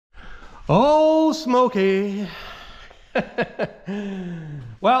Oh, Smokey.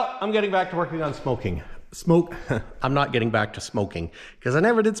 Well, I'm getting back to working on smoking. I'm not getting back to smoking because I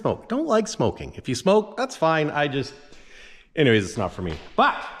never did smoke. Don't like smoking. If you smoke, that's fine. Anyways, it's not for me.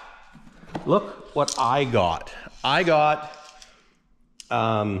 But look what I got. I got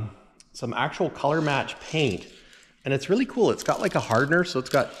some actual color match paint, and it's really cool. It's got like a hardener, so it's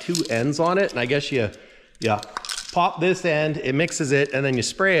got two ends on it, and I guess you pop this end, it mixes it, and then you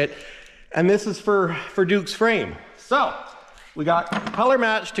spray it. And this is for Duke's frame. So we got color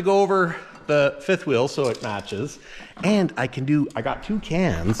match to go over the fifth wheel so it matches. And I got two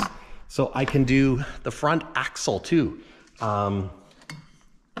cans, so I can do the front axle too. Got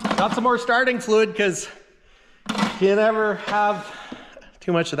some more starting fluid because you never have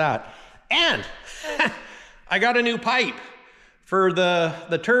too much of that. And I got a new pipe for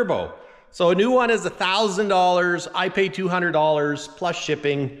the turbo. So a new one is $1,000. I pay $200 plus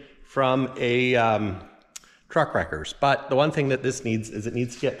shipping from a truck wreckers. But the one thing that this needs is it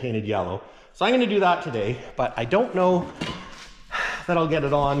needs to get painted yellow. So I'm gonna do that today, but I don't know that I'll get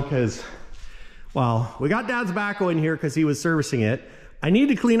it on because, well, we got Dad's backhoe in here because he was servicing it. I need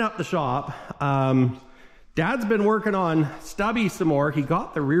to clean up the shop. Dad's been working on Stubby some more. He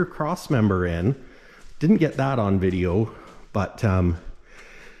got the rear cross member in. Didn't get that on video, but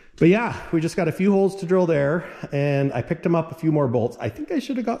yeah, we just got a few holes to drill there, and I picked him up a few more bolts. I think I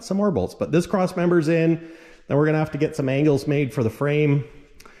should have got some more bolts, but this cross member's in. Then we're gonna have to get some angles made for the frame,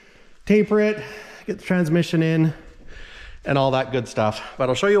 taper it, get the transmission in, and all that good stuff. But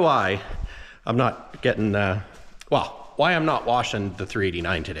I'll show you why I'm not getting, why I'm not washing the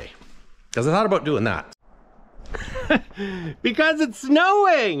 389 today. Because I thought about doing that. Because it's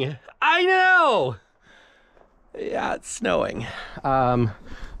snowing! I know! Yeah, it's snowing.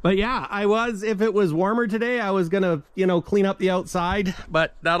 But yeah, if it was warmer today, I was gonna, clean up the outside,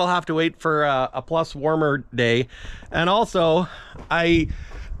 but that'll have to wait for a plus warmer day. And also, I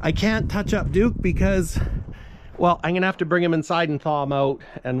can't touch up Duke because, well, I'm gonna have to bring him inside and thaw him out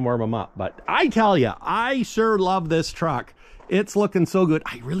and warm him up. But I tell you, I sure love this truck. It's looking so good.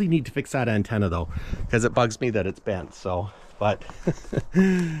 I really need to fix that antenna though, because it bugs me that it's bent, so, but.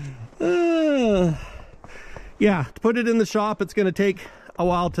 Yeah, to put it in the shop, it's gonna take a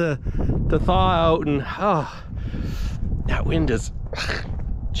while to thaw out, and that wind is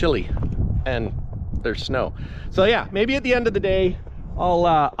chilly and there's snow. So yeah, maybe at the end of the day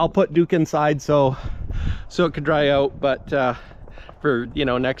I'll put Duke inside so it can dry out, but for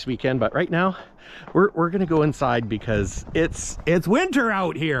next weekend. But right now we're gonna go inside because it's winter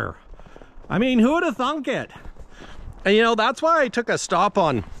out here. I mean, who would have thunk it? And that's why I took a stop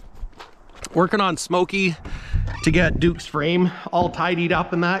on working on Smokey to get Duke's frame all tidied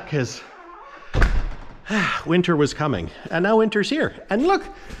up and that, because winter was coming, and now winter's here. And look,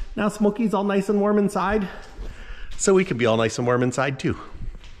 now Smokey's all nice and warm inside, so we can be all nice and warm inside too.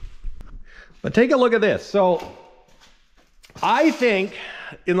 But take a look at this. So I think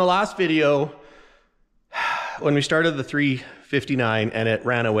in the last video, when we started the 359 and it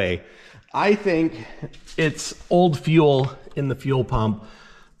ran away, I think it's old fuel in the fuel pump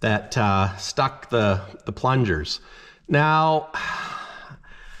that stuck the plungers. Now,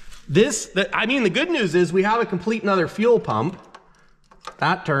 the good news is we have a complete another fuel pump.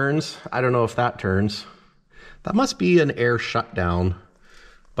 That turns. I don't know if that turns. That must be an air shutdown,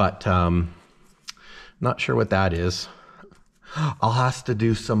 but not sure what that is. I'll have to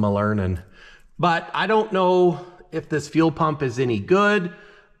do some learning. But I don't know if this fuel pump is any good.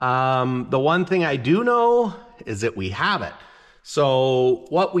 The one thing I do know is that we have it. So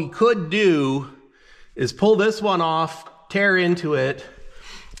what we could do is pull this one off, tear into it,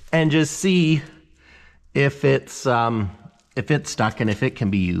 and just see if it's stuck and if it can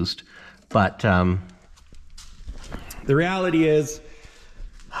be used. But the reality is,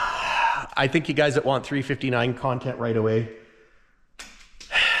 I think you guys that want 359 content right away,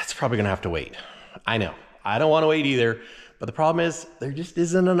 it's probably gonna have to wait. I know, I don't want to wait either, but the problem is there just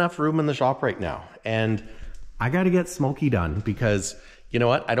isn't enough room in the shop right now. And I got to get Smokey done because, you know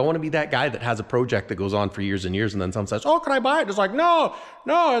what? I don't want to be that guy that has a project that goes on for years and years, and then someone says, "Oh, can I buy it?" It's like, no,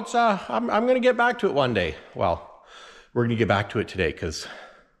 it's I'm going to get back to it one day. Well, we're going to get back to it today because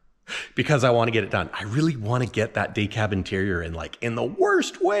I want to get it done. I really want to get that day cab interior in the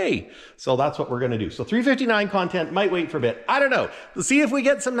worst way. So that's what we're going to do. So 359 content might wait for a bit. I don't know. We'll see if we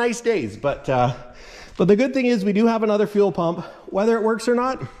get some nice days. But the good thing is we do have another fuel pump. Whether it works or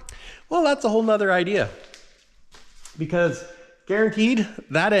not, well, that's a whole nother idea. Because guaranteed,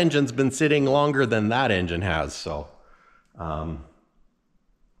 that engine's been sitting longer than that engine has. So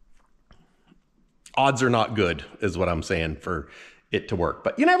odds are not good, is what I'm saying, for it to work.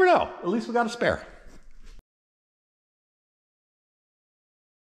 But you never know. At least we got a spare.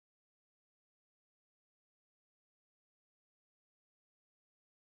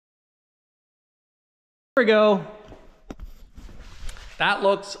 There we go. That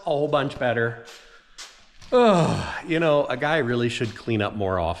looks a whole bunch better. Oh, you know, a guy really should clean up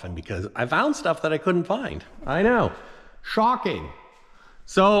more often because I found stuff that I couldn't find. I know. Shocking.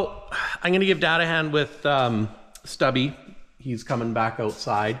 So I'm going to give Dad a hand with Stubby. He's coming back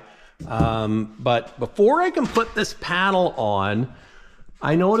outside. But before I can put this panel on,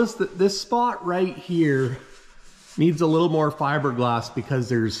 I noticed that this spot right here needs a little more fiberglass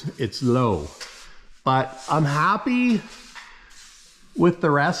because it's low. But I'm happy with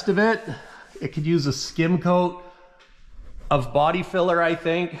the rest of it. It could use a skim coat of body filler, I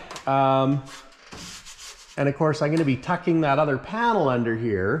think. And of course, I'm going to be tucking that other panel under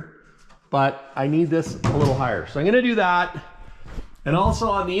here, but I need this a little higher. So I'm going to do that. And also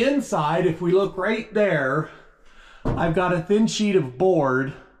on the inside, if we look right there, I've got a thin sheet of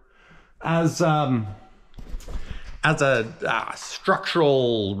board as a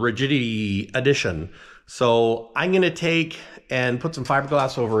structural rigidity addition. So I'm going to take and put some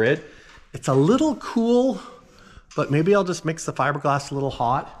fiberglass over it. It's a little cool, but maybe I'll just mix the fiberglass a little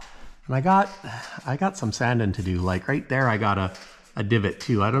hot. And I got some sanding to do. Like right there, I got a divot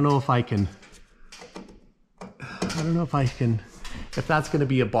too. I don't know if that's going to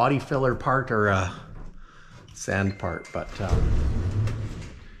be a body filler part or a sand part, but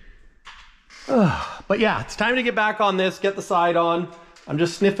yeah, it's time to get back on this, get the side on. I'm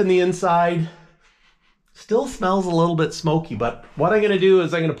just sniffing the inside. Still smells a little bit smoky, but what I'm going to do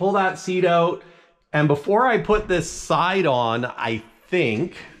is I'm going to pull that seat out. And before I put this side on, I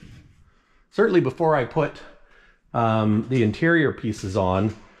think, certainly before I put the interior pieces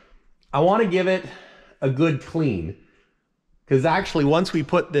on, I want to give it a good clean. Because actually, once we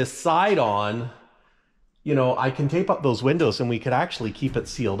put this side on, you know, I can tape up those windows and we could actually keep it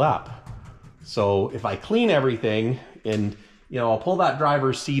sealed up. So if I clean everything and, you know, I'll pull that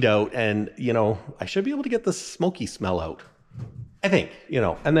driver's seat out and, you know, I should be able to get the smoky smell out. I think, you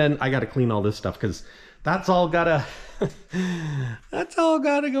know, and then I got to clean all this stuff because that's all gotta, that's all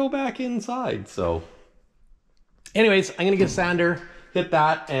gotta go back inside. So anyways, I'm going to get a sander, hit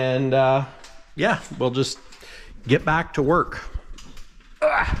that, and yeah, we'll just get back to work.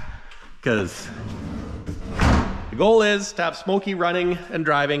 Because the goal is to have Smokey running and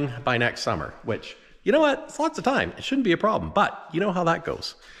driving by next summer, which, you know what? It's lots of time. It shouldn't be a problem, but you know how that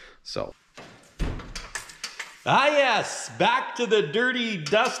goes. So, yes, back to the dirty,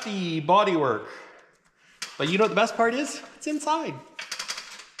 dusty bodywork. But you know what the best part is? It's inside.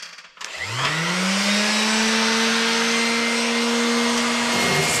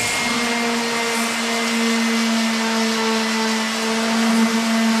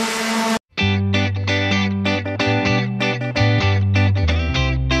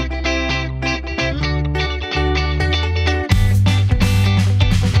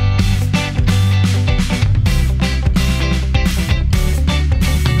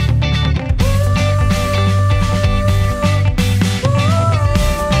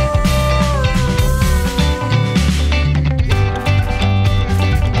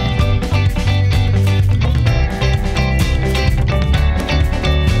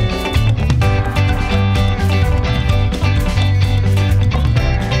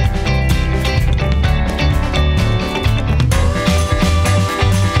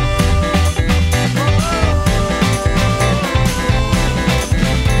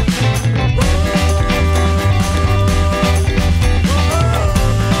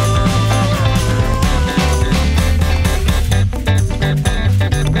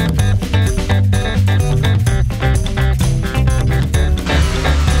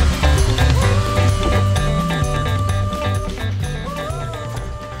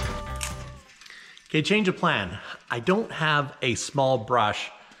 Okay, change of plan. I don't have a small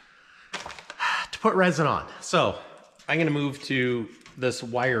brush to put resin on. So I'm gonna move to this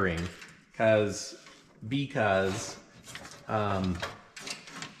wiring because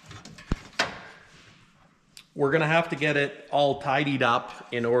we're gonna have to get it all tidied up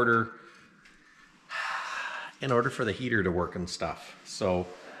in order for the heater to work and stuff. So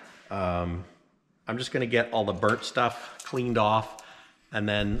I'm just gonna get all the burnt stuff cleaned off and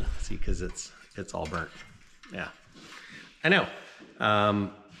then see, because it's all burnt. Yeah, I know.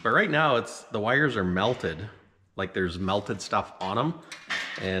 But right now the wires are melted, like there's melted stuff on them.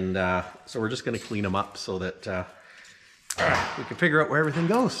 And so we're just gonna clean them up so that we can figure out where everything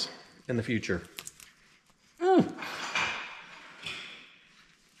goes in the future.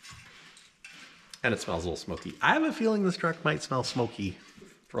 And it smells a little smoky. I have a feeling this truck might smell smoky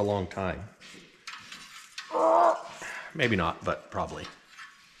for a long time. Maybe not, but probably.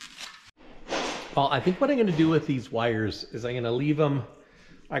 Well, I think what I'm gonna do with these wires is I'm gonna leave them,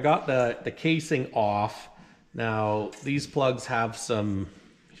 I got the casing off. Now, these plugs have some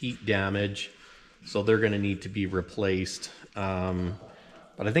heat damage, so they're gonna need to be replaced.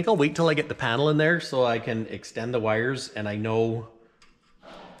 But I think I'll wait till I get the panel in there so I can extend the wires and I know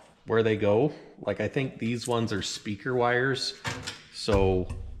where they go. Like, I think these ones are speaker wires, so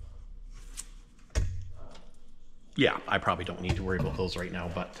yeah, I probably don't need to worry about those right now,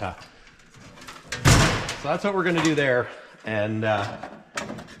 but so that's what we're gonna do there. And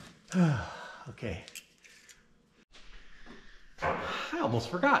okay, I almost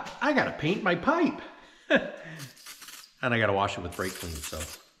forgot, I gotta paint my pipe. And I gotta wash it with brake clean, so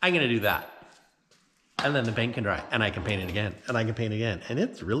I'm gonna do that. And then the paint can dry, and I can paint it again, and I can paint it again. And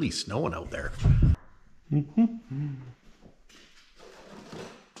it's really snowing out there.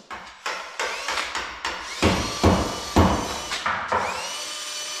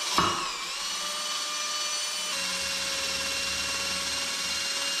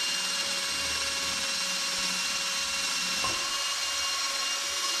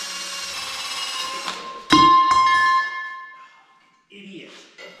 Idiot.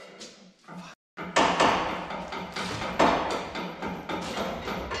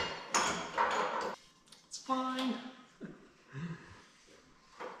 It's fine.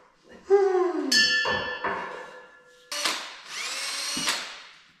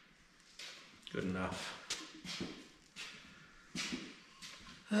 Good enough.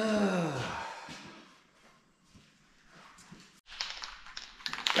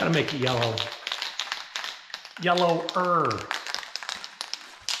 Gotta make it yellow. Yellower.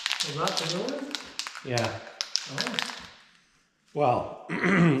 Is that the new one? Yeah. Oh. Well,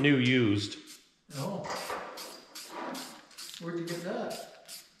 new used. Oh. Where'd you get that?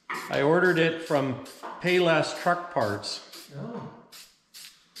 I ordered it from Payless Truck Parts. Oh.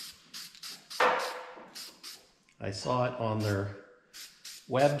 I saw it on their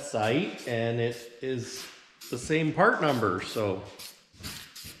website and it is the same part number, so.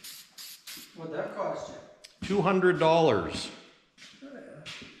 What'd that cost you? $200. Oh,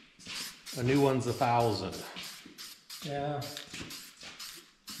 yeah. A new one's $1,000. Yeah.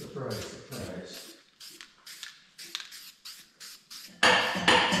 Surprise, surprise.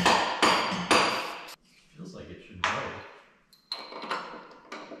 Feels like it should go.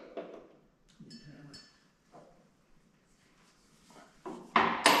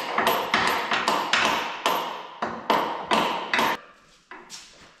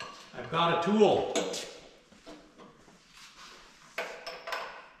 I've got a tool.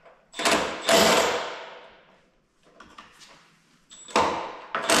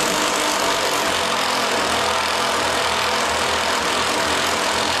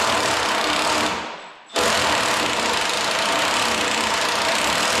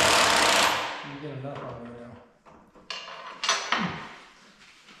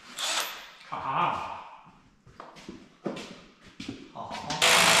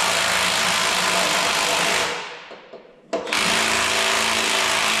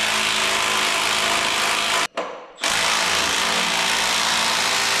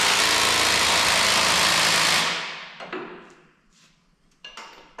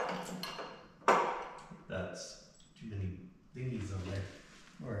 That's too many thingies on there.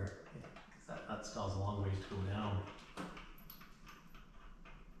 Or that still has a long ways to go down.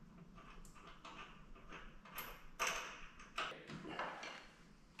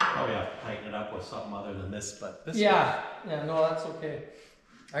 Probably have to tighten it up with something other than this, but this. Yeah, yeah, no, that's okay.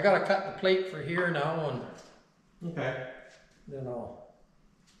 I gotta cut the plate for here now and Okay. then I'll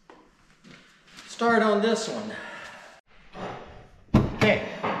start on this one. Okay,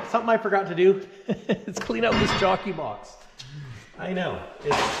 something I forgot to do is clean out this jockey box. I know,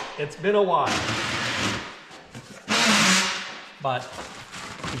 it's been a while. But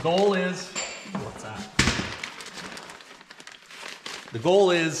the goal is, what's that? The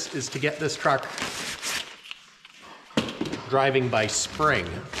goal is to get this truck driving by spring.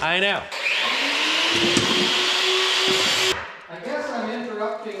 I know. I guess I'm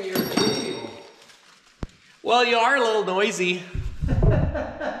interrupting your video. Well, you are a little noisy.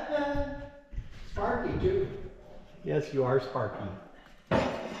 Sparky too. Yes, you are Sparky.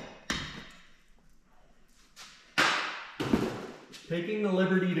 Taking the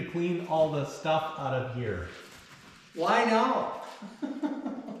liberty to clean all the stuff out of here. Why now?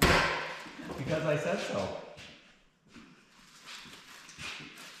 Because I said so.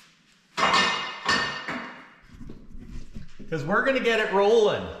 Because we're gonna get it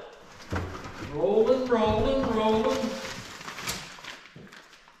rolling. Rolling, rolling, rolling.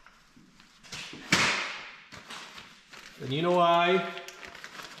 And you know why?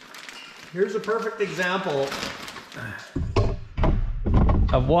 Here's a perfect example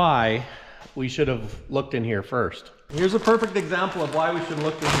of why we should have looked in here first. Here's a perfect example of why we should have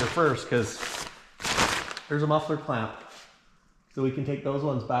looked in here first, because there's a muffler clamp. So we can take those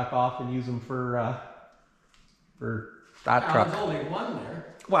ones back off and use them for that truck. There's only one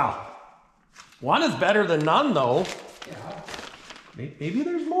there. Wow. One is better than none, though. Yeah. Maybe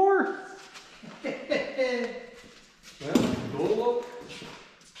there's more. Well, go look.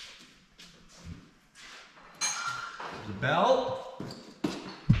 There's a belt.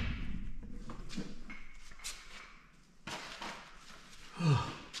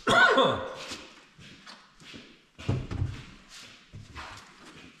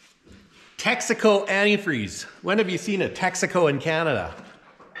 Texaco antifreeze. When have you seen a Texaco in Canada?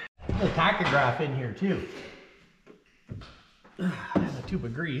 There's a tachograph in here too. And a tube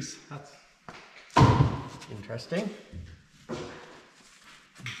of grease. That's interesting.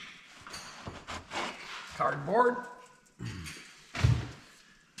 Cardboard.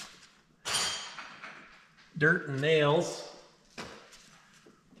 Dirt and nails.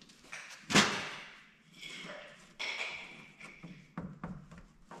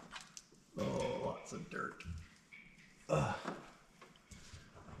 Oh, lots of dirt. Ugh.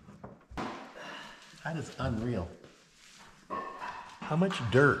 That is unreal. How much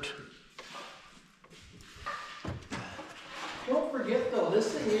dirt? Don't forget though,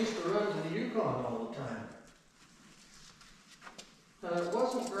 this thing used to run to the Yukon all the time. It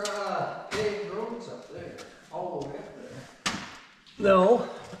wasn't paved roads up there, all the way up there. No.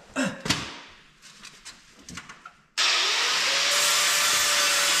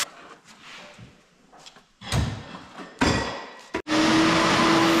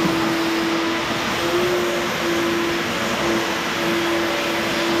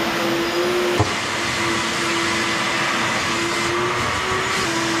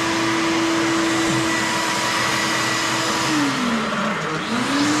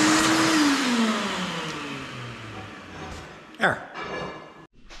 There.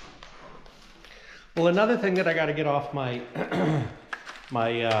 Well, another thing that I got to get off my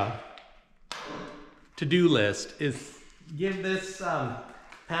my to-do list is give this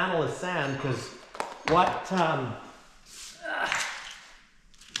panel a sand, because what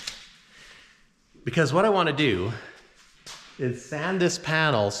I want to do is sand this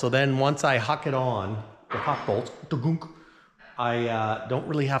panel, so then once I huck it on the huck bolts, I don't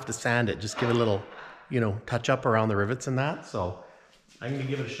really have to sand it. Just give it a little, you know, touch up around the rivets and that. So I'm gonna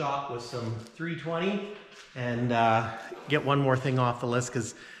give it a shot with some 320 and get one more thing off the list,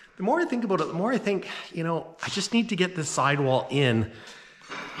 because the more I think about it, the more I think, you know, I just need to get this sidewall in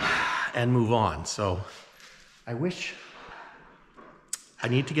and move on. So I wish I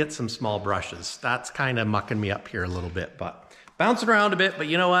need to get some small brushes. That's kind of mucking me up here a little bit, but bouncing around a bit. But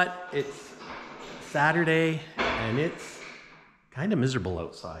you know what? It's Saturday and it's kind of miserable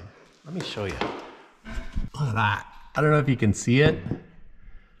outside. Let me show you. Look at that. I don't know if you can see it,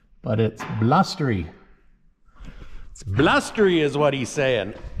 but it's blustery. It's blustery is what he's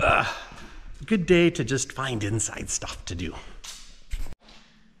saying. Ugh. Good day to just find inside stuff to do.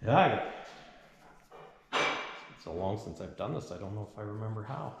 Yeah. It's so long since I've done this, I don't know if I remember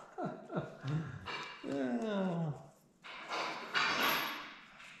how. Yeah.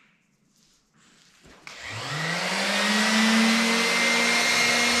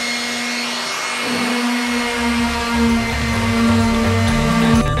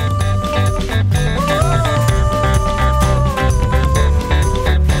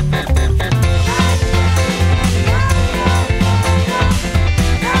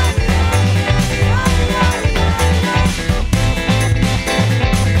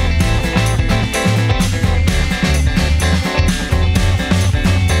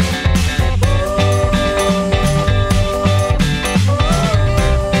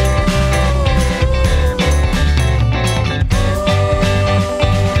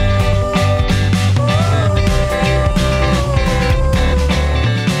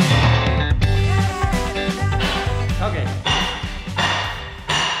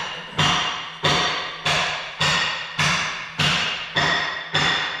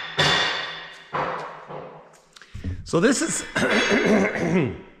 So this is, so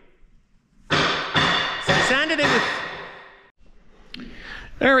I sanded it with,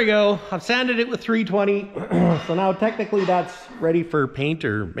 there we go. I've sanded it with 320. So now technically that's ready for paint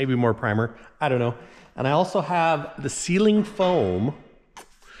or maybe more primer. I don't know. And I also have the sealing foam.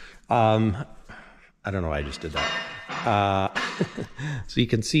 I don't know why I just did that. So you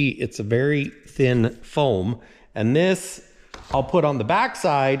can see it's a very thin foam. And this I'll put on the back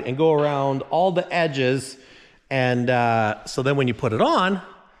side and go around all the edges. And so then when you put it on,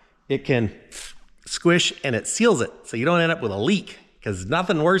 it can squish and it seals it. So you don't end up with a leak, because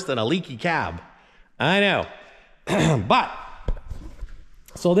nothing worse than a leaky cab. I know. But,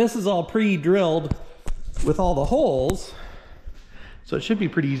 so this is all pre-drilled with all the holes. So it should be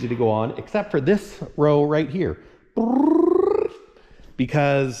pretty easy to go on, except for this row right here.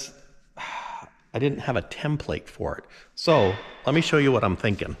 Because I didn't have a template for it. So let me show you what I'm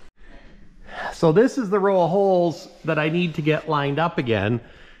thinking. So this is the row of holes that I need to get lined up again.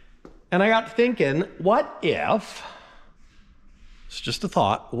 And I got thinking, what if, it's just a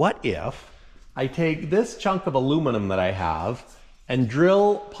thought, what if I take this chunk of aluminum that I have and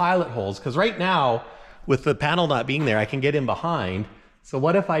drill pilot holes? Because right now, with the panel not being there, I can get in behind. So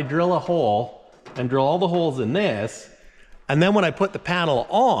what if I drill a hole and drill all the holes in this, and then when I put the panel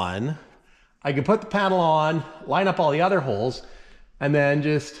on, I can put the panel on, line up all the other holes, and then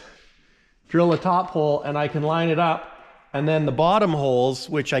just drill a top hole, and I can line it up. And then the bottom holes,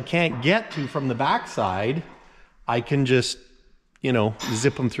 which I can't get to from the backside, I can just, you know,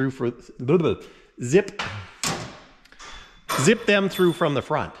 zip them through for, zip them through from the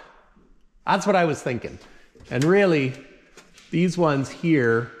front. That's what I was thinking. And really, these ones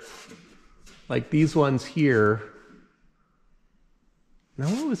here, like these ones here, no,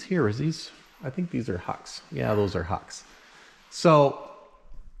 what was here? Is these, I think these are hucks. Yeah, those are hucks. So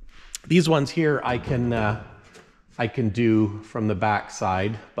these ones here I can do from the back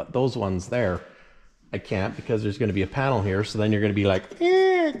side, but those ones there I can't, because there's going to be a panel here. So then you're going to be like,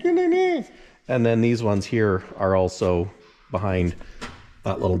 and then these ones here are also behind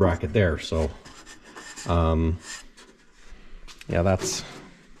that little bracket there. So yeah, that's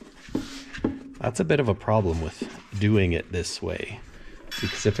a bit of a problem with doing it this way,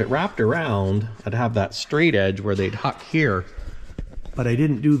 because if it wrapped around, I'd have that straight edge where they'd huck here, but I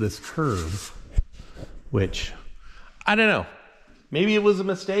didn't do this curve, which I don't know. Maybe it was a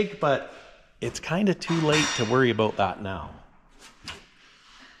mistake, but it's kind of too late to worry about that now.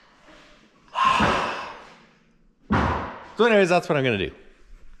 So anyways, that's what I'm going to do.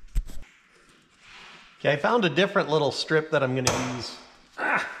 Okay, I found a different little strip that I'm going to use.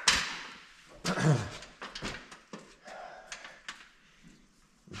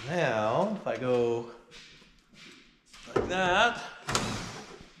 Now, if I go like that.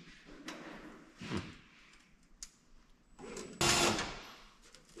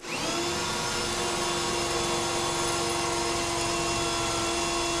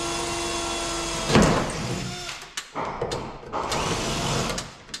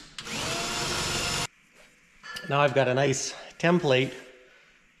 Now I've got a nice template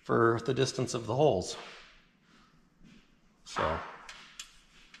for the distance of the holes. So, are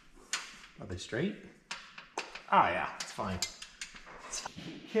they straight? Ah, yeah, it's fine.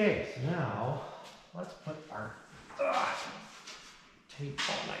 Okay, so now let's put our tape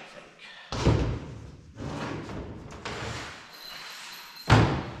on, I think.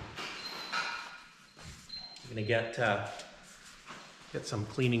 I'm gonna get some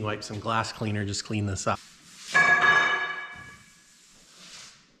cleaning wipes, some glass cleaner, just clean this up.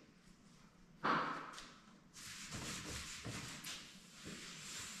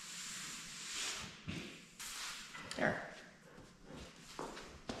 There.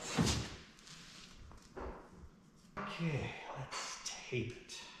 Okay, let's tape it.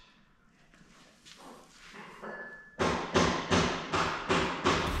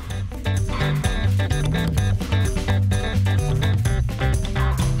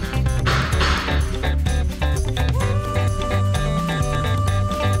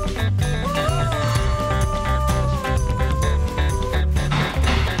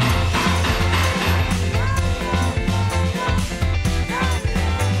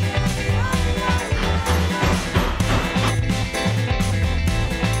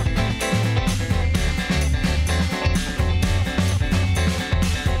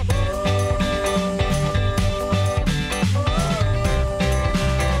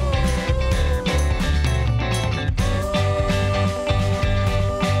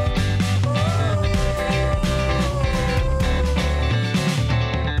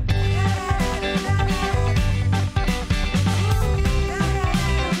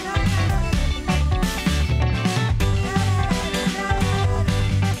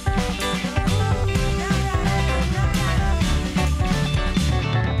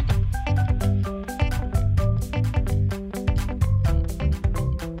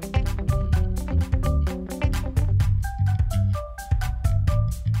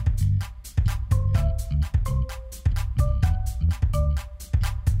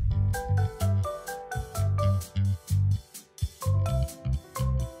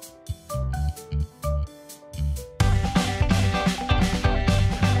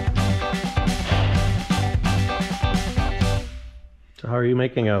 are you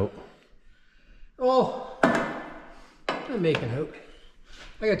making out? Oh, I'm making out.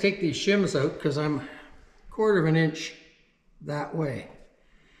 I gotta take these shims out because I'm a quarter of an inch that way.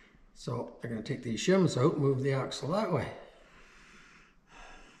 So I'm gonna take these shims out, move the axle that way.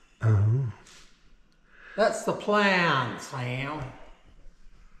 Oh. That's the plan, Sam.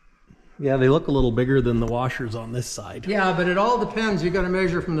 Yeah, they look a little bigger than the washers on this side. Yeah, but it all depends. You gotta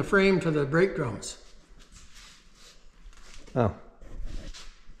measure from the frame to the brake drums. Oh.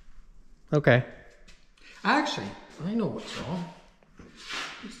 Okay. Actually, I know what's wrong.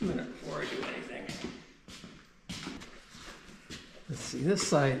 Just a minute before I do anything. Let's see, this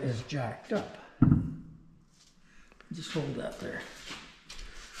side is jacked up. Just hold that there.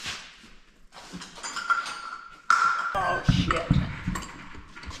 Oh, shit.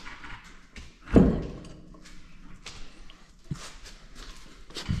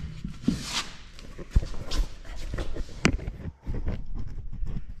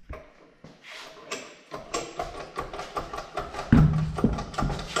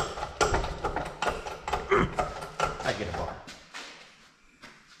 I get a bar.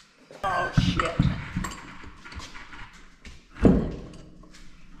 Oh, shit.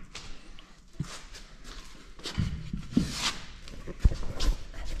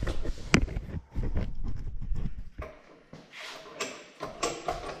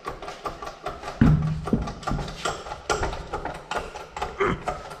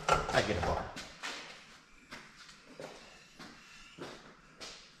 I get a bar.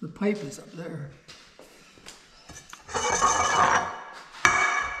 The pipe is up there.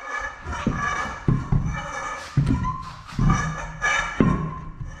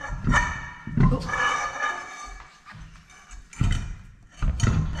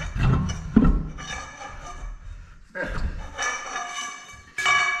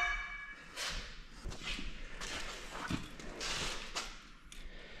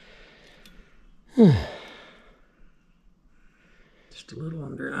 Just a little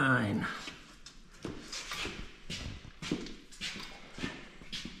under 9.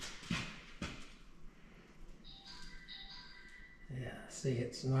 Yeah, see,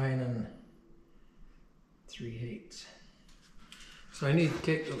 it's 9 3/8. So I need to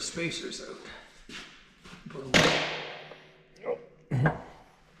take those spacers out. Put them away. There.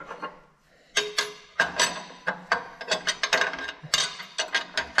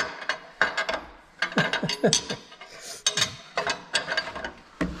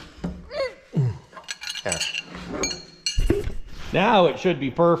 Now it should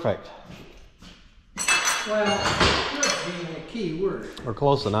be perfect. Well, good being a key word. Or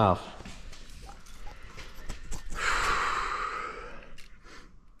close enough.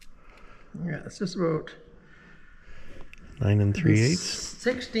 Yeah, it's just about 9 3/8.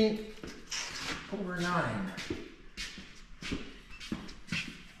 16th over 9.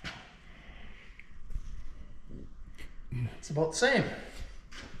 It's about the same.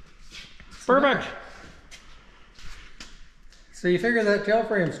 Perfect. So you figure that tail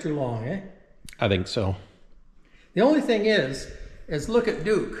frame's too long, eh? I think so. The only thing is look at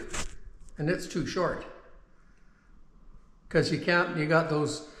Duke, and it's too short. Because you got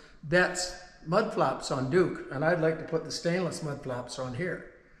those Betts mud flaps on Duke, and I'd like to put the stainless mud flaps on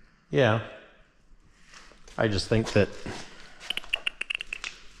here. Yeah. I just think that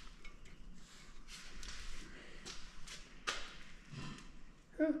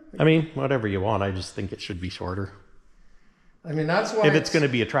I mean, whatever you want. I just think it should be shorter. I mean, that's why If it's going to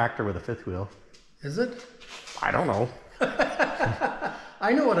be a tractor with a fifth wheel. Is it? I don't know.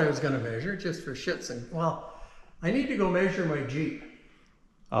 I know what I was going to measure, just for shits and... Well, I need to go measure my Jeep.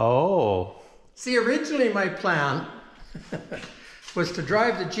 Oh. See, originally my plan was to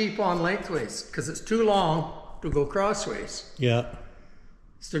drive the Jeep on lengthways, because it's too long to go crossways. Yeah.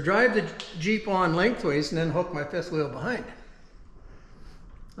 It's to drive the Jeep on lengthways and then hook my fifth wheel behind.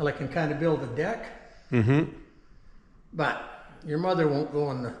 Well, I can kind of build a deck. Mm-hmm. But your mother won't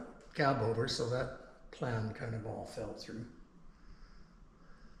go in the cab over, so that plan kind of all fell through.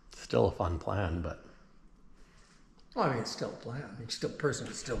 Still a fun plan, but... Well, I mean, it's still a plan. A person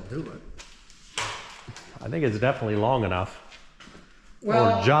can still do it. I think it's definitely long enough.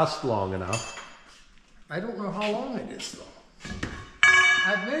 Well, or just long enough. I don't know how long it is, though.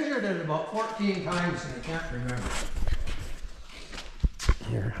 I've measured it about 14 times and I can't remember.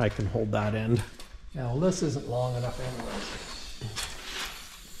 Here, I can hold that end. Yeah, well, this isn't long enough anyway.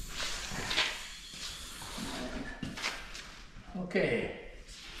 Okay,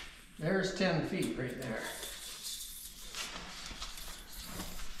 there's 10 feet right there.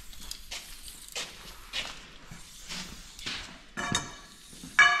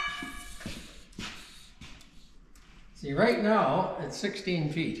 See, See, right now, it's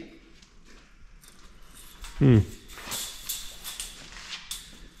 16 feet.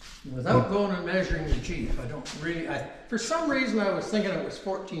 Without going and measuring the Jeep, I don't really, for some reason I was thinking it was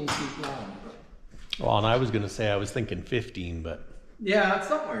 14 feet long. But, Well, and I was gonna say I was thinking 15, but. yeah, it's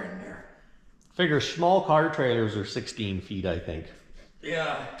somewhere in there. Figure small car trailers are 16 feet, I think.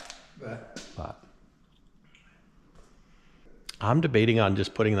 Yeah, but I'm debating on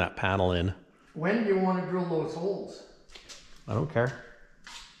just putting that panel in. when do you want to drill those holes? I don't care.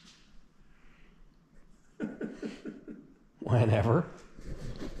 Whenever.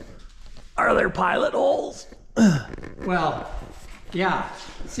 Are there pilot holes? Well, yeah.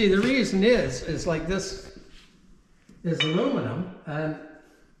 See, the reason is like this is aluminum, and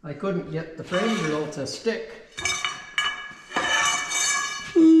I couldn't get the frame drill to stick.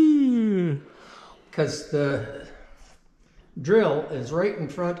 Because the drill is right in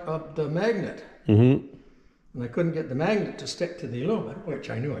front of the magnet. Mm-hmm. And I couldn't get the magnet to stick to the aluminum, which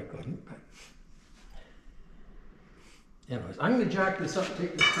I knew I couldn't. But anyways, I'm going to jack this up,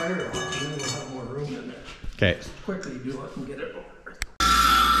 take this tire off, and then we'll have more room in there. Okay. Quickly do it and get it over.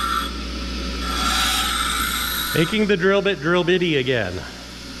 Making the drill bit drill bitty again.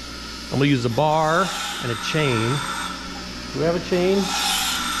 I'm gonna use a bar and a chain. Do we have a chain?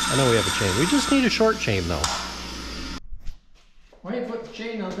 I know we have a chain. We just need a short chain though. Why don't you put the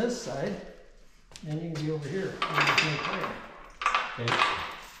chain on this side, and you can be over here on the same tire. Okay.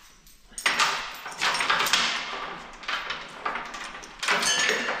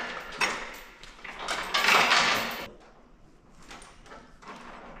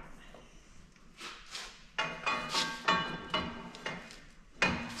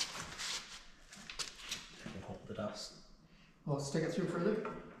 The dust. Oh, stick it through further.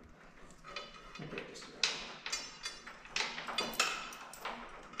 Okay, just do that.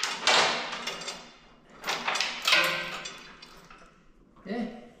 Okay.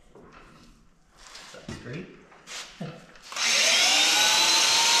 That's straight.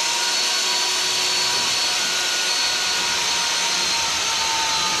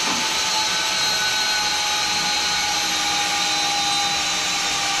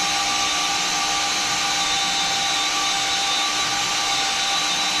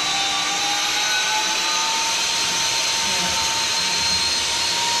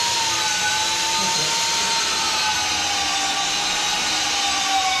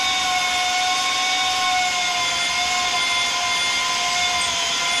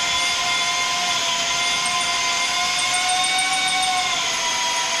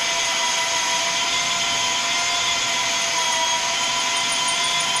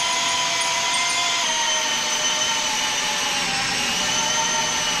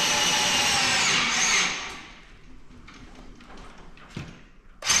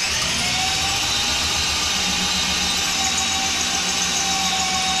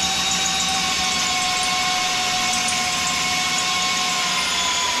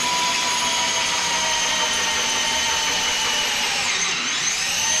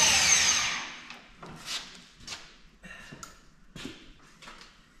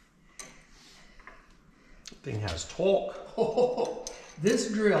 Thing has torque. Oh,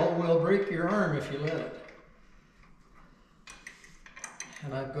 this drill will break your arm if you let it.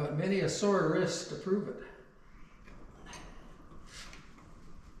 And I've got many a sore wrist to prove it.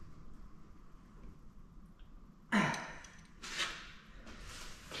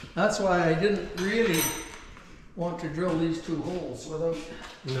 That's why I didn't really want to drill these two holes without.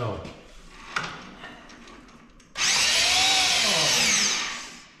 No.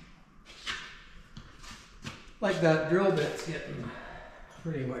 Like that drill bit's getting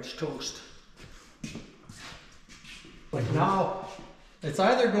pretty much toast. Like now, it's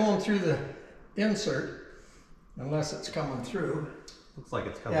either going through the insert, unless it's coming through. Looks like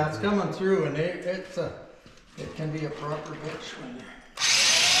it's coming. Yeah, it's coming through, and it can be a proper bitch when you're.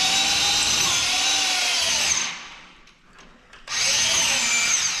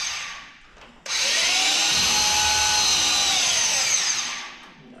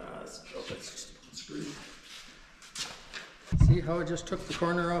 See how I just took the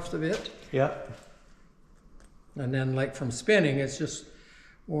corner off the bit? Yeah. And then like from spinning, it's just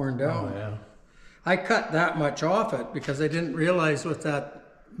worn down. Oh, yeah. I cut that much off it because I didn't realize with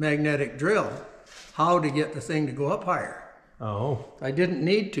that magnetic drill how to get the thing to go up higher. Oh. I didn't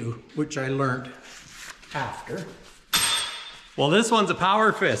need to, which I learned after. Well, this one's a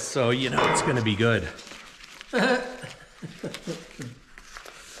power fist, so you know it's gonna be good. Look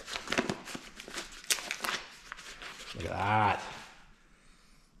at that.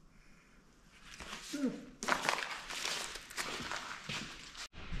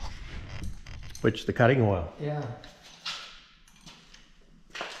 Which the cutting oil? Yeah.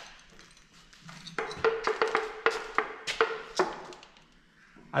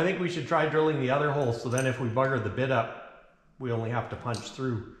 I think we should try drilling the other hole, so then if we bugger the bit up, we only have to punch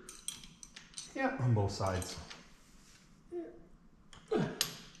through. Yeah. On both sides.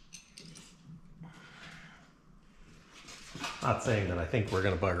 Not saying that I think we're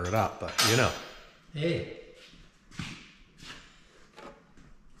gonna bugger it up, but you know. Hey.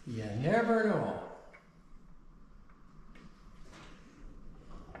 You never know.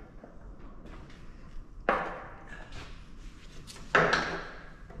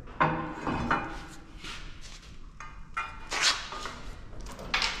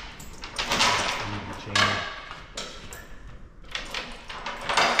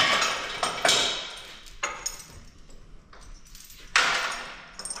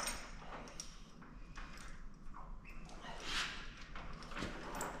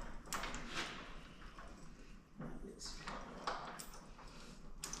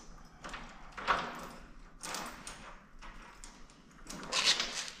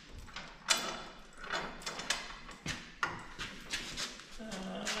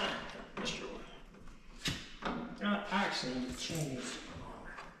 Actually, the chains.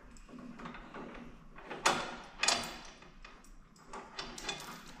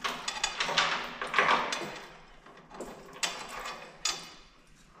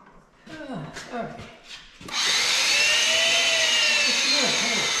 Okay.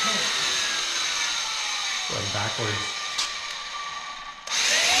 Going backwards.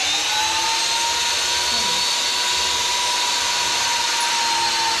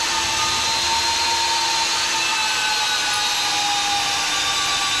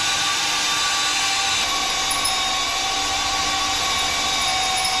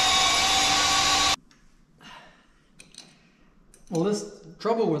 Well, this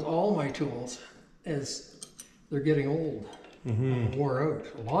trouble with all my tools is they're getting old, wore out.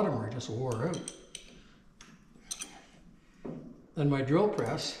 A lot of them are just wore out. And my drill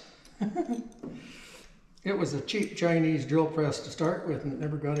press, it was a cheap Chinese drill press to start with, and it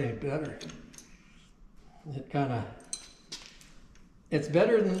never got any better. It kind of, it's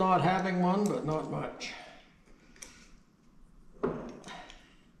better than not having one, but not much.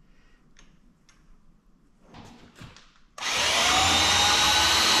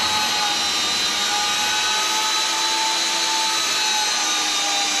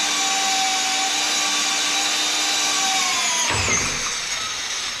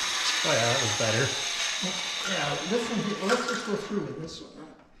 Oh yeah, that was better. Yeah, this one here, let's just go through with this one.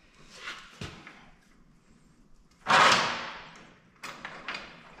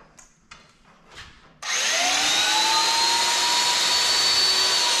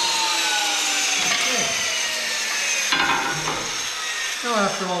 Okay. Now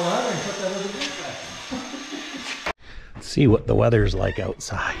after all that, I can put that other bit back. Let's see what the weather's like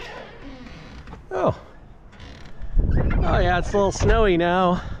outside. Oh. Oh yeah, it's a little snowy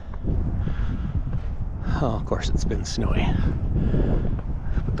now. Oh, of course it's been snowy.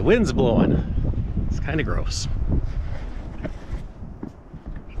 But the wind's blowing. It's kind of gross.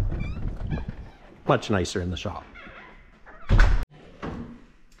 Much nicer in the shop.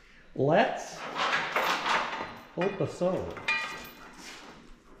 Let's hope so.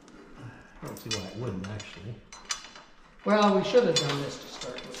 I don't see why it wouldn't actually. Well, we should have done this to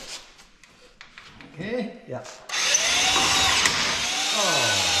start with. Okay? Yeah.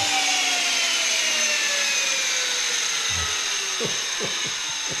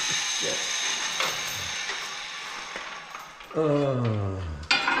 Oh.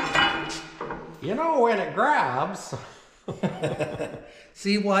 You know when it grabs.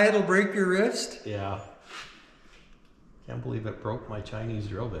 See why it'll break your wrist? Yeah. Can't believe it broke my Chinese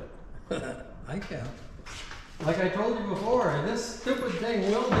drill bit. I can. Like I told you before, this stupid thing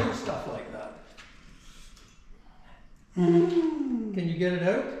will do stuff like that. Can you get it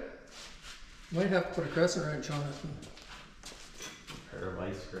out? Might have to put a crescent wrench on it. Pair of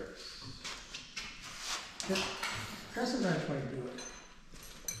ice grips. Yeah, crescent wrench might do it.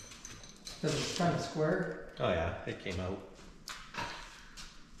 Because it's kind of square. Oh yeah, it came out.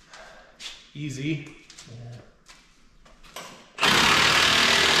 Easy. Yeah.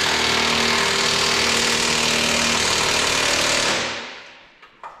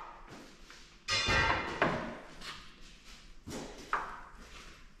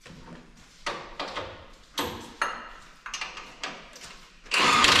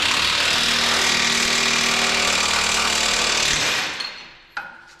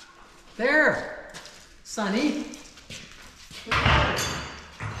 There, Sonny.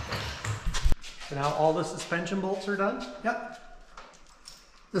 So now all the suspension bolts are done? Yep.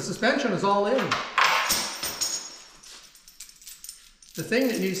 The suspension is all in. The thing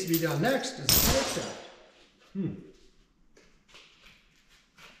that needs to be done next is the tail shaft.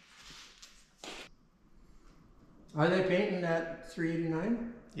 Are they painting that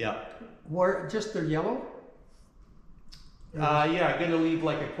 389? Yeah. Where, just the yellow? Yeah, I'm gonna leave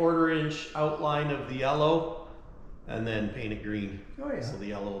like a 1/4 inch outline of the yellow and then paint it green. Oh yeah. So the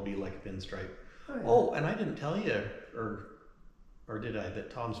yellow will be like a pinstripe. Oh, yeah. Oh, and I didn't tell you, or did I,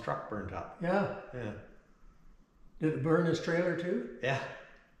 that Tom's truck burnt up? Yeah. Yeah. Did it burn his trailer too? Yeah.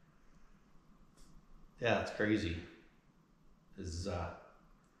 Yeah, it's crazy.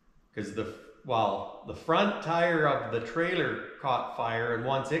 Because the front tire of the trailer caught fire, and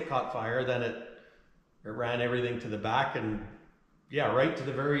once it caught fire, then it ran everything to the back, and yeah, right to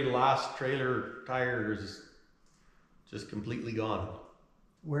the very last trailer tire is just completely gone.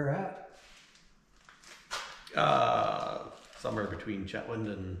 Where at? Somewhere between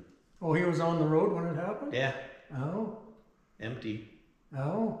Chetwynd and... Oh, he was on the road when it happened? Yeah. Oh. Empty.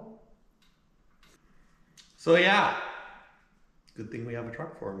 Oh. So yeah, good thing we have a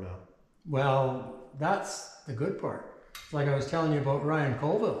truck for him now. Well, that's the good part. It's like I was telling you about Ryan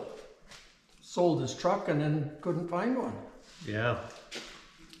Colville. Sold his truck and then couldn't find one. Yeah.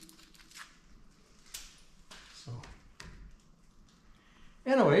 So,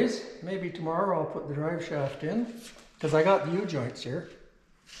 anyways, maybe tomorrow I'll put the drive shaft in because I got the U-joints here.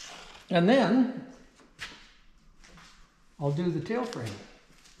 And then I'll do the tail frame.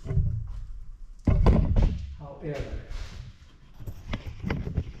 However,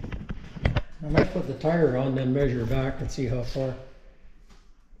 I might put the tire on, then measure back and see how far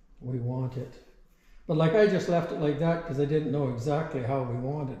we want it. But like I just left it like that because I didn't know exactly how we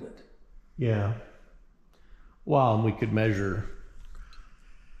wanted it. Yeah. Well, and we could measure.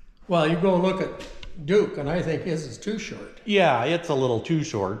 Well, you go look at Duke and I think his is too short. Yeah, it's a little too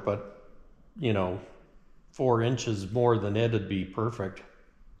short, but you know, 4 inches more than it'd be perfect.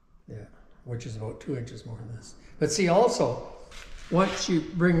 Yeah, which is about 2 inches more than this. But see, also, once you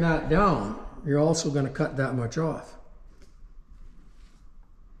bring that down, you're also going to cut that much off.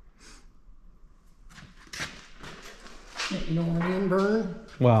 You know what I mean, Vern?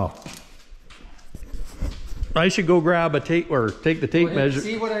 Wow. I should go grab a tape or take the tape measure.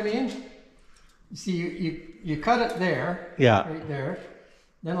 See what I mean? See, you cut it there. Yeah. Right there.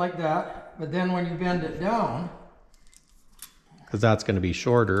 Then like that. But then when you bend it down, Because that's going to be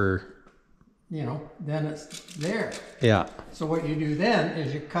shorter. you know, then it's there. Yeah. So what you do then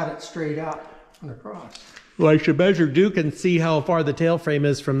is you cut it straight up and across. Well, I should measure Duke and see how far the tail frame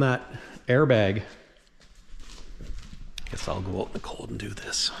is from that airbag. Guess I'll go out in the cold and do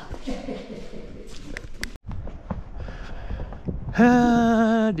this.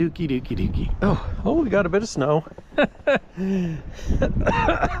 Dookie, dookie, dookie. Oh, we got a bit of snow. Oh,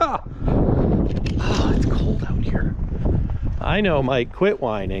 it's cold out here. I know, Mike, quit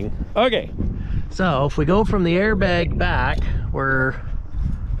whining. Okay, so if we go from the airbag back, we're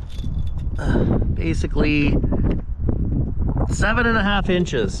basically 7.5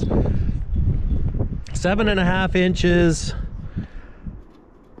 inches. 7.5 inches,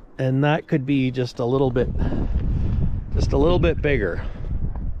 and that could be just a little bit bigger,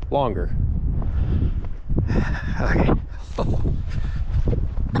 longer. Okay.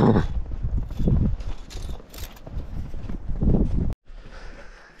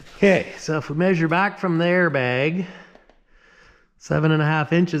 Okay, so if we measure back from the airbag,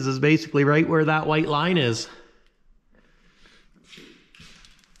 7.5 inches is basically right where that white line is.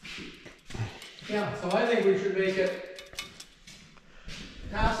 Yeah, so I think we should make it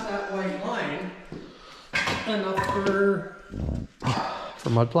past that white line enough for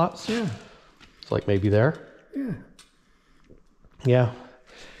mud flaps? Yeah. It's like maybe there? Yeah. Yeah.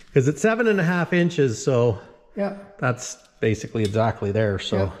 Because it's 7.5 inches, so Yeah. that's basically exactly there,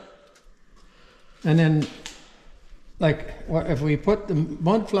 so. Yeah. And then, like, what if we put the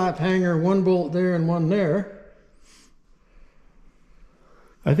mud flap hanger, one bolt there and one there?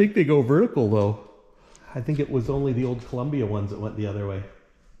 I think they go vertical though. I think it was only the old Columbia ones that went the other way.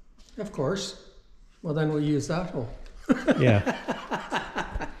 Of course. Well, then we'll use that hole. Yeah.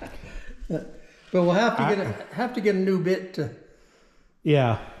 But we'll have to get a new bit to.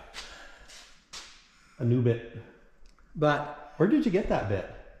 Yeah. A new bit. But Where did you get that bit?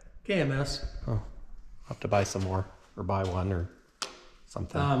 KMS. Oh, I'll have to buy some more or buy one or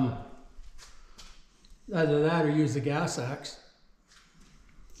something. Either that or use the gas axe.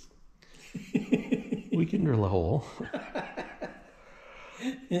 We can drill a hole.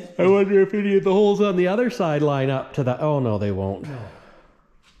 I wonder if any of the holes on the other side line up to that. Oh, no, they won't. No.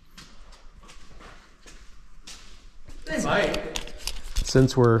 They might.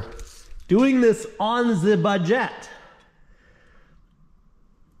 Since we're doing this on the budget.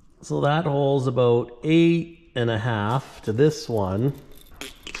 So that hole's about 8.5 to this one.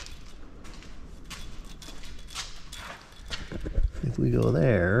 we go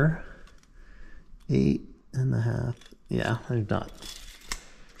there, 8.5. Yeah, there's not.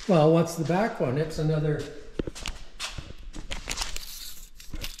 Well, what's the back one? It's another...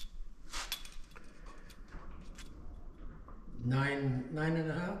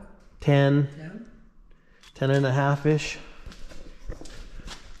 9.5? 10. 10? 10.5-ish.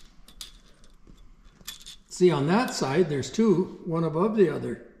 See, on that side, there's two, one above the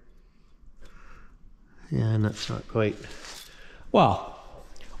other. Yeah, and that's not quite. Well,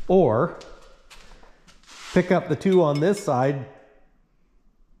 or pick up the two on this side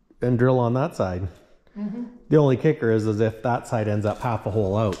and drill on that side. Mm-hmm. The only kicker is if that side ends up half a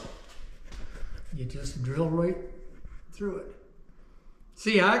hole out. You just drill right through it.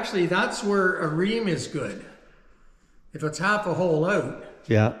 See, actually, that's where a ream is good. If it's half a hole out.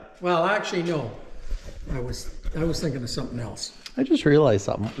 Yeah. Well, actually, no. I was thinking of something else. I just realized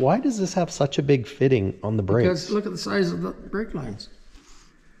something. Why does this have such a big fitting on the brakes? Because look at the size of the brake lines.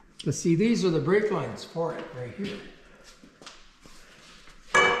 But see, these are the brake lines for it right here.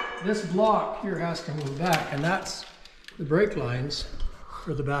 This block here has to move back, and that's the brake lines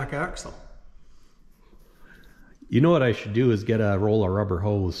for the back axle. You know what I should do is get a roll of rubber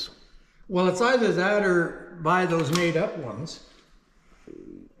hose. Well, it's either that or buy those made up ones.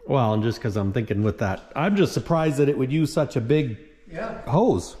 Well, and just because I'm thinking with that, I'm just surprised that it would use such a big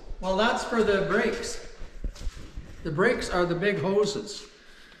hose. Well, that's for the brakes. The brakes are the big hoses.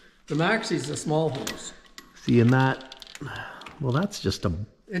 The Maxi's the small hose. See, in that, well, that's just a...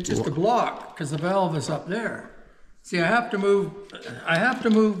 It's just a block because the valve is up there. See, I have to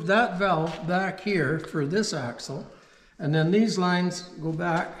move that valve back here for this axle, and then these lines go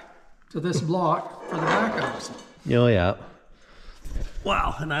back to this block for the back axle. Oh, yeah.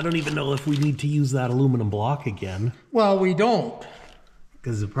 Wow, and I don't even know if we need to use that aluminum block again. Well, we don't.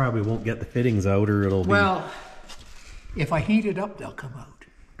 Because it probably won't get the fittings out, or it'll be... Well, if I heat it up, they'll come out.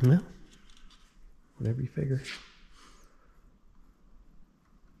 Yeah. Whatever you figure.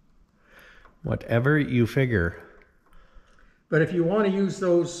 Whatever you figure. But if you want to use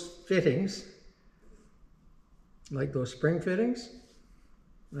those fittings, like those spring fittings,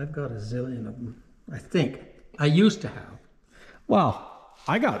 I've got a zillion of them. I think. I used to have. Well,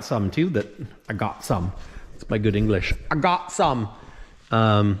 I got some too I got some. It's my good English. I got some.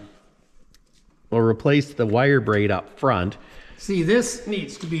 We'll replace the wire braid up front. See, this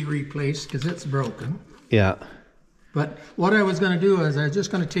needs to be replaced because it's broken. Yeah. But what I was going to do is I was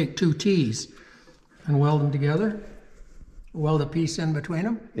just going to take two T's and weld them together. Weld a piece in between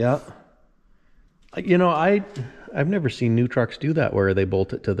them. Yeah. You know, I've never seen new trucks do that where they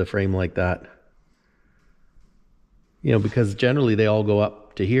bolt it to the frame like that. You know, because generally they all go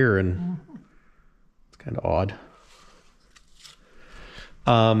up to here and it's kind of odd.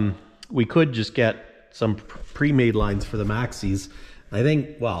 We could just get some pre-made lines for the Maxis. I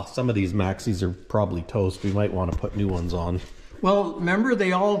think, well, some of these Maxis are probably toast. We might want to put new ones on. Well, remember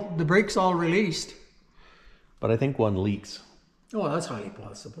the brakes all released. But I think one leaks. Oh, that's highly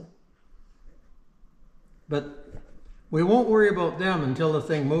possible. But we won't worry about them until the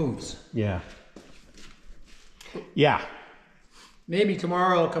thing moves. Yeah. Yeah. Maybe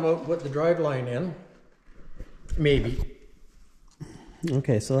tomorrow I'll come out and put the driveline in. Maybe.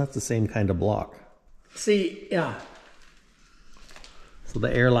 Okay, so that's the same kind of block. See, yeah. So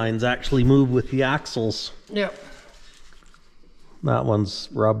the air lines actually move with the axles. Yep. That one's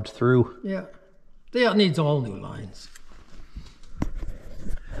rubbed through. Yeah. Yeah, it needs all new lines.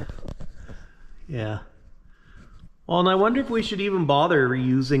 Yeah. Well, and I wonder if we should even bother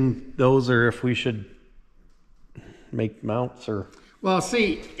reusing those or if we should make mounts or... Well,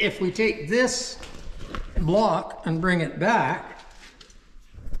 see, if we take this block and bring it back,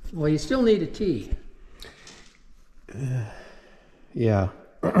 well, you still need a T. Yeah.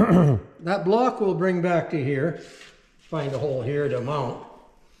 That block will bring back to here, find a hole here to mount.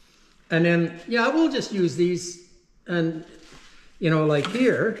 And then, yeah, we'll just use these and, you know, like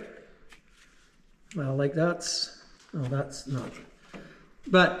here, well, like that's not,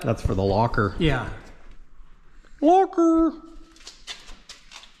 but. That's for the locker. Yeah. Locker.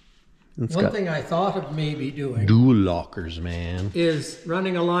 One thing I thought of maybe doing. Dual lockers, man. Is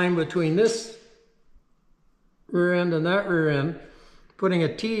running a line between this rear end and that rear end, putting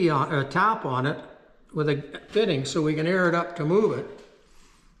a T on, a top on it with a fitting so we can air it up to move it.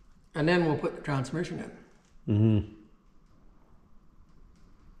 And then we'll put the transmission in. Mm-hmm.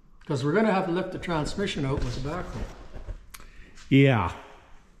 Because we're going to have to lift the transmission out with the backhoe. Yeah.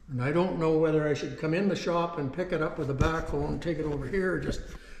 And I don't know whether I should come in the shop and pick it up with a backhoe and take it over here, or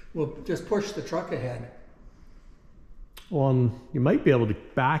we'll just push the truck ahead. Well, you might be able to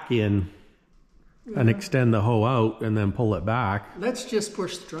back in and extend the hoe out and then pull it back. Let's just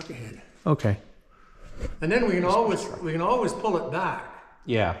push the truck ahead. Okay. And then we can always pull it back.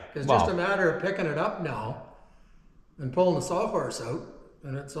 Yeah. It's just a matter of picking it up now and pulling the sawhorse out,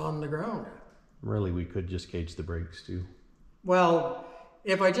 and it's on the ground. Really, we could just cage the brakes too. Well,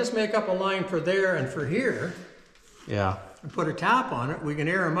 if I just make up a line for there and for here, Yeah. and put a tap on it, we can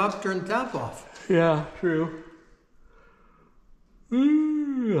air them up, turn the tap off. Yeah, true.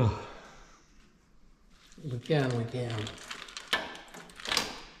 We can.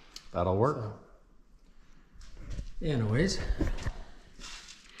 That'll work. Anyways.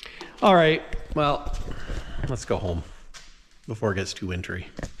 All right, well, let's go home before it gets too wintry.